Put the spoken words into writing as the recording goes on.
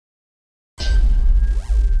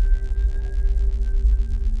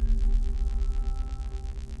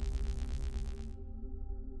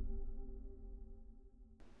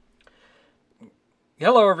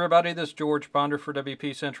Hello everybody, this is George Ponder for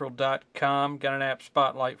WPCentral.com. Got an app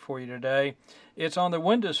spotlight for you today. It's on the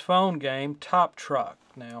Windows Phone game Top Truck.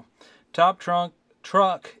 Now, Top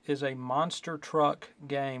Truck is a monster truck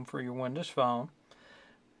game for your Windows Phone.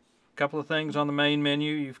 A couple of things on the main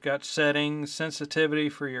menu. You've got settings, sensitivity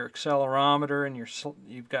for your accelerometer, and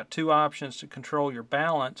you've got two options to control your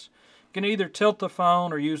balance. You can either tilt the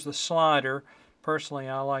phone or use the slider. Personally,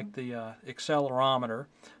 I like the accelerometer.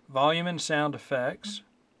 Volume and sound effects.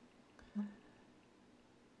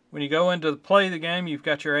 When you go into play the game, you've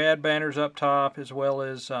got your ad banners up top, as well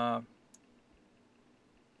as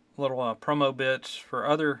little promo bits for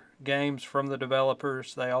other games from the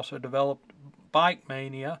developers. They also developed Bike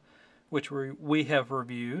Mania, which we have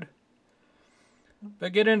reviewed.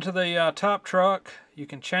 But get into the Top Truck. You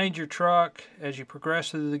can change your truck as you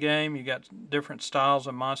progress through the game. You got different styles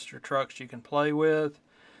of monster trucks you can play with.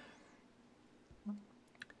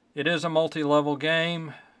 It is a multi-level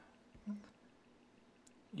game.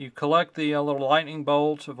 You collect the little lightning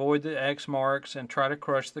bolts, avoid the X marks, and try to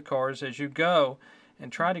crush the cars as you go.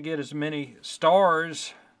 And try to get as many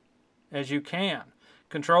stars as you can.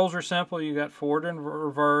 Controls are simple. You got forward and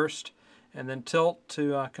reversed, and then tilt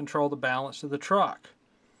to control the balance of the truck.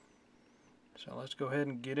 So let's go ahead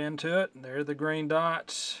and get into it. There are the green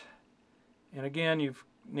dots. And again, you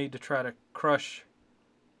need to try to crush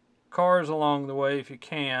cars along the way if you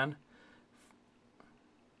can.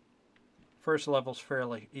 First level's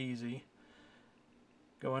fairly easy.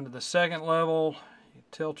 Go into the second level, you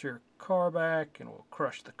tilt your car back and we'll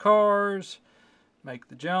crush the cars, make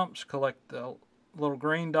the jumps, collect the little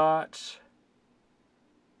green dots.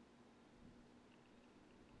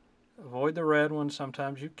 Avoid the red ones,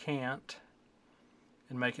 sometimes you can't,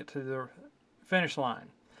 and make it to the finish line.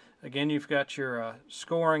 Again, you've got your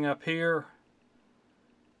scoring up here.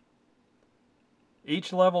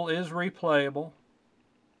 Each level is replayable.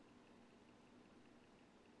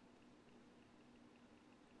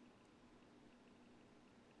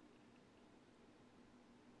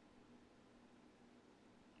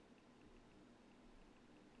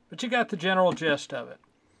 But you got the general gist of it.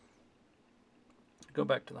 Go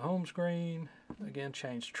back to the home screen. Again,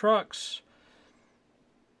 change trucks.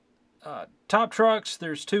 Top Trucks,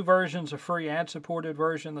 there's two versions, a free ad-supported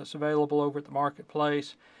version that's available over at the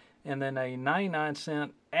marketplace, and then a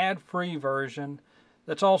 99-cent ad-free version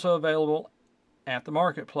that's also available at the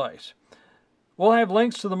marketplace. We'll have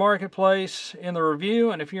links to the marketplace in the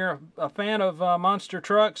review, and if you're a fan of monster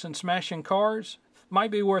trucks and smashing cars,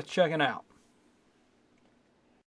 might be worth checking out.